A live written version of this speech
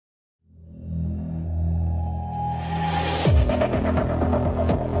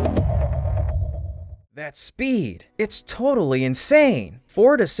That speed! It's totally insane!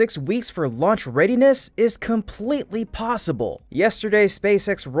 4 to 6 weeks for launch readiness is completely possible. Yesterday,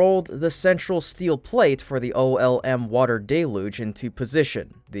 SpaceX rolled the central steel plate for the OLM water deluge into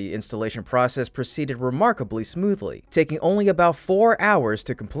position. The installation process proceeded remarkably smoothly, taking only about 4 hours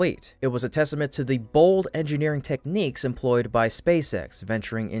to complete. It was a testament to the bold engineering techniques employed by SpaceX,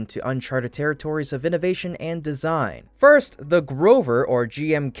 venturing into uncharted territories of innovation and design. First, the Grover or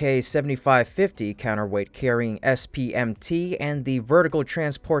GMK 7550 counterweight carrying SPMT and the vertical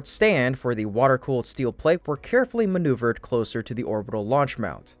transport stand for the water-cooled steel plate were carefully maneuvered closer to the orbital launch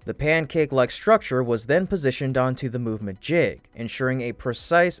mount. The pancake-like structure was then positioned onto the movement jig, ensuring a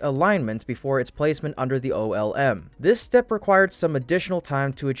precise alignment before its placement under the OLM. This step required some additional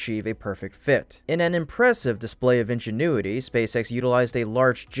time to achieve a perfect fit. In an impressive display of ingenuity, SpaceX utilized a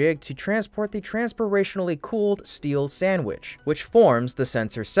large jig to transport the transpirationally cooled steel sandwich, which forms the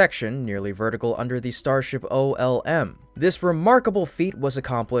center section nearly vertical under the Starship OLM. This remarkable feat was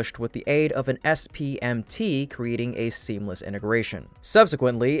accomplished with the aid of an SPMT, creating a seamless integration.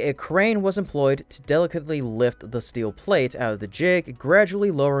 Subsequently, a crane was employed to delicately lift the steel plate out of the jig,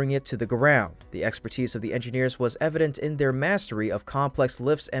 gradually lowering it to the ground. The expertise of the engineers was evident in their mastery of complex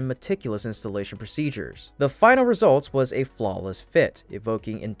lifts and meticulous installation procedures. The final result was a flawless fit,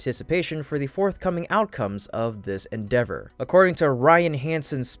 evoking anticipation for the forthcoming outcomes of this endeavor. According to Ryan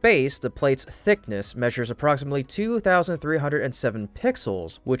Hansen Space, the plate's thickness measures approximately 2,307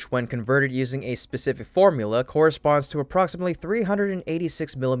 pixels, which when converted using a specific formula corresponds to approximately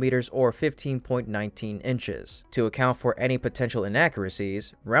 386 millimeters or 15.19 inches. To account for any potential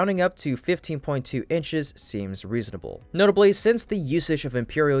inaccuracies, rounding up to 15.2 inches seems reasonable. Notably, since the usage of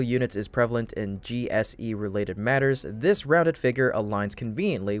imperial units is prevalent in GSE-related matters, this rounded figure aligns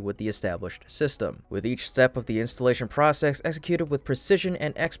conveniently with the established system. With each step of the installation process executed with precision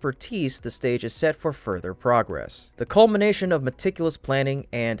and expertise, the stage is set for further progress. The culmination of meticulous planning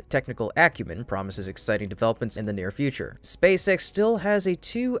and technical acumen promises exciting developments in the near future. SpaceX still has a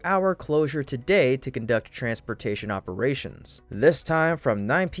 2-hour closure today to conduct transportation operations, this time from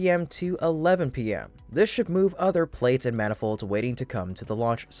 9 p.m. to 11 p.m. This should move other plates and manifolds waiting to come to the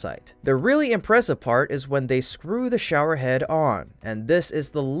launch site. The really impressive part is when they screw the shower head on, and this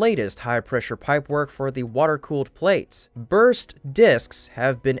is the latest high-pressure pipework for the water-cooled plates. Burst discs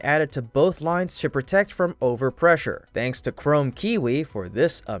have been added to both lines to protect from overpressure. Thanks to ChromeKiwi for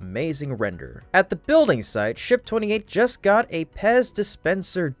this amazing render. At the building site, Ship 28 just got a Pez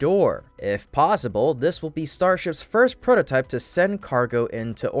dispenser door. If possible, this will be Starship's first prototype to send cargo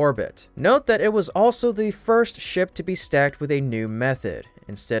into orbit. Note that it was also the first ship to be stacked with a new method.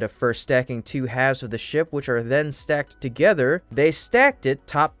 Instead of first stacking two halves of the ship, which are then stacked together, they stacked it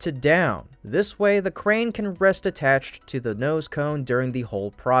top to down. This way, the crane can rest attached to the nose cone during the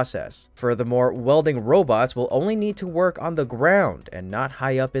whole process. Furthermore, welding robots will only need to work on the ground and not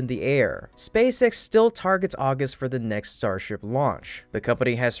high up in the air. SpaceX still targets August for the next Starship launch. The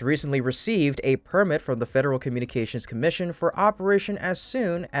company has recently received a permit from the Federal Communications Commission for operation as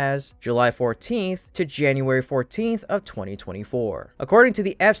soon as July 14th to January 14th of 2024. According to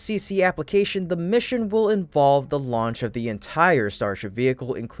the FCC application, the mission will involve the launch of the entire Starship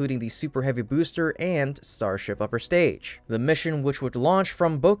vehicle, including the Super Heavy booster and Starship upper stage. The mission, which would launch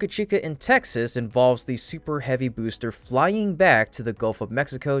from Boca Chica in Texas, involves the Super Heavy booster flying back to the Gulf of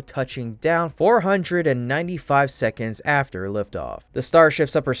Mexico, touching down 495 seconds after liftoff. The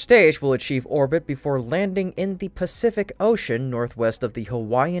Starship's upper stage will achieve orbit before landing in the Pacific Ocean northwest of the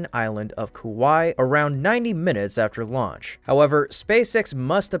Hawaiian island of Kauai around 90 minutes after launch. However, SpaceX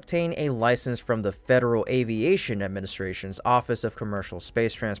must obtain a license from the Federal Aviation Administration's Office of Commercial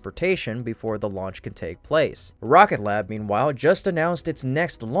Space Transportation before the launch can take place. Rocket Lab, meanwhile, just announced its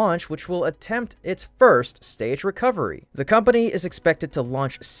next launch, which will attempt its first stage recovery. The company is expected to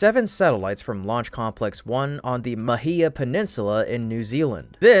launch 7 satellites from Launch Complex 1 on the Mahia Peninsula in New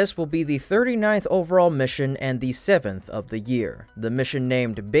Zealand. This will be the 39th overall mission and the 7th of the year. The mission,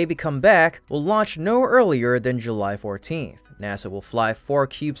 named Baby Come Back, will launch no earlier than July 14th. NASA will fly 4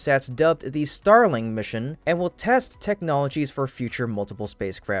 CubeSats dubbed the Starling mission and will test technologies for future multiple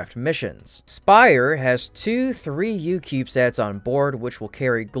spacecraft missions. Spire has 2 3U CubeSats on board, which will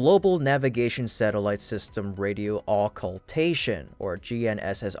carry Global Navigation Satellite System Radio Occultation, or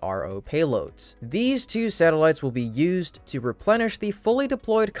GNSSRO payloads. These 2 satellites will be used to replenish the fully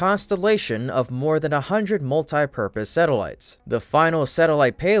deployed constellation of more than 100 multi-purpose satellites. The final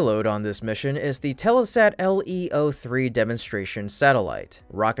satellite payload on this mission is the Telesat LEO-3 demonstration demonstration satellite.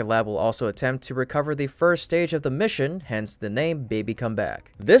 Rocket Lab will also attempt to recover the first stage of the mission, hence the name Baby Come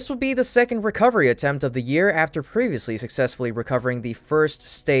Back. This will be the second recovery attempt of the year after previously successfully recovering the first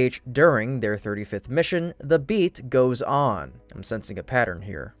stage during their 35th mission, The Beat Goes On. I'm sensing a pattern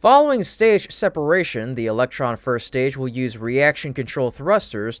here. Following stage separation, the Electron first stage will use reaction control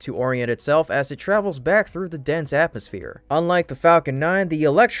thrusters to orient itself as it travels back through the dense atmosphere. Unlike the Falcon 9, the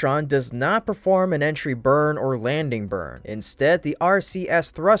Electron does not perform an entry burn or landing burn. Instead, the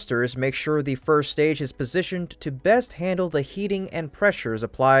RCS thrusters make sure the first stage is positioned to best handle the heating and pressures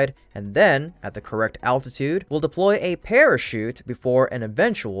applied, and then, at the correct altitude, will deploy a parachute before an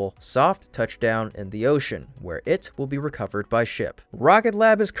eventual soft touchdown in the ocean, where it will be recovered by ship. Rocket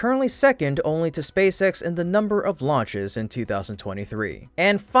Lab is currently second only to SpaceX in the number of launches in 2023.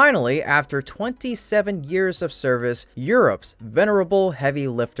 And finally, after 27 years of service, Europe's venerable heavy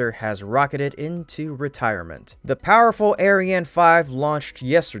lifter has rocketed into retirement. The powerful Ariane 5 launched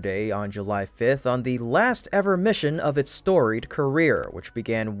yesterday on July 5th on the last ever mission of its storied career, which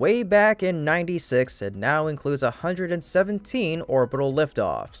began way back in '96 and now includes 117 orbital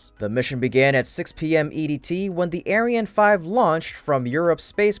liftoffs. The mission began at 6 p.m. EDT when the Ariane 5 launched from Europe's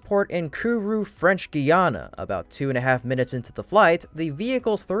spaceport in Kourou, French Guiana. About 2.5 minutes into the flight, the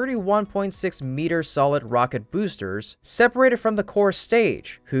vehicle's 31.6 meter solid rocket boosters separated from the core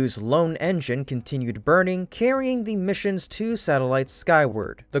stage, whose lone engine continued burning, carrying the mission's 2 satellites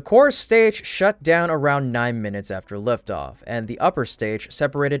skyward. The core stage shut down around 9 minutes after liftoff, and the upper stage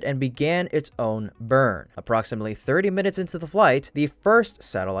separated and began its own burn. Approximately 30 minutes into the flight, the first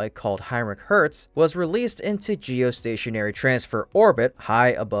satellite, called Heinrich Hertz, was released into geostationary transfer orbit high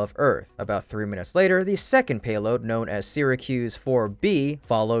above Earth. About 3 minutes later, the second payload, known as Syracuse 4B,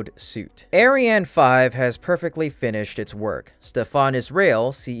 followed suit. Ariane 5 has perfectly finished its work. Stéphane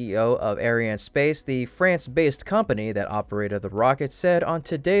Israël, CEO of Arianespace, the France-based company that operated the rocket, said on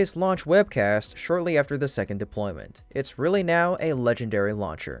today's launch webcast shortly after the second deployment, "It's really now a legendary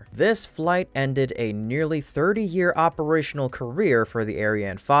launcher." This flight ended a nearly 30-year operational career for the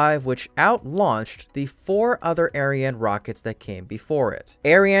Ariane 5, which out-launched the 4 other Ariane rockets that came before it.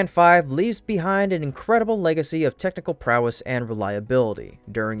 Ariane 5 leaves behind an incredible legacy of technical prowess and reliability.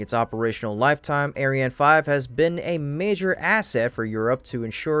 During its operational lifetime, Ariane 5 has been a major asset for Europe to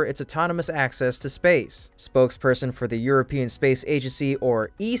ensure its autonomous access to space. Spokesperson for the European Space Agency, or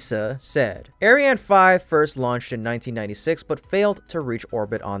ESA, said, "Ariane 5 first launched in 1996 but failed to reach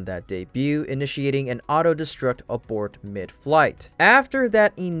orbit on that debut, initiating an auto-destruct abort mid-flight. After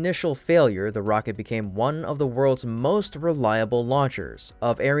that initial failure, the rocket became one of the world's most reliable launchers.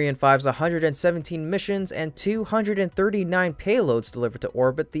 Of Ariane 5's 117 missions and 239 payloads delivered to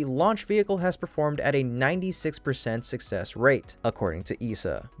orbit, the launch vehicle has performed at a 96% success rate, according to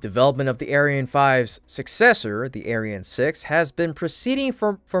ESA. Development of the Ariane 5's successor, the Ariane 6, has been proceeding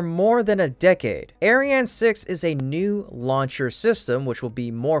for more than a decade. Ariane 6 is a new launcher system which will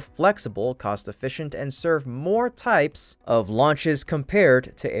be more flexible, cost-efficient, and serve more types of launches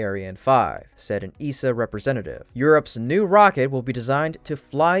compared to Ariane 5, said an ESA representative. Europe's new rocket will be designed to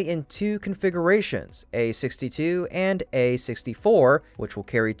fly in 2 configurations, A62 and A64, which will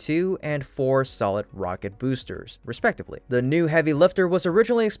carry 2 and 4 solid rocket boosters, respectively. The new heavy lifter was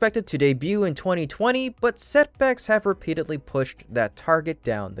originally expected to debut in 2020, but setbacks have repeatedly pushed that target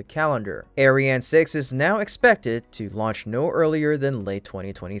down the calendar. Ariane 6 is now expected to launch no earlier than late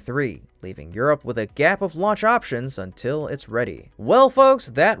 2023, leaving Europe with a gap of launch options until it's ready. Well, folks,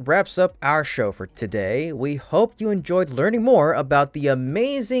 that wraps up our show for today. We hope you enjoyed learning more about the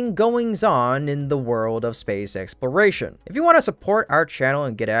amazing goings-on in the world of space exploration. If you want to support our channel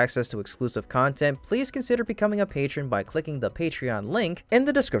and get access to exclusive content, please consider becoming a patron by clicking the Patreon link in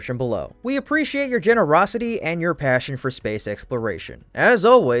the description below. We appreciate your generosity and your passion for space exploration. As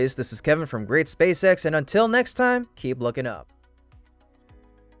always, this is Kevin from Great SpaceX, and until next time, keep looking up.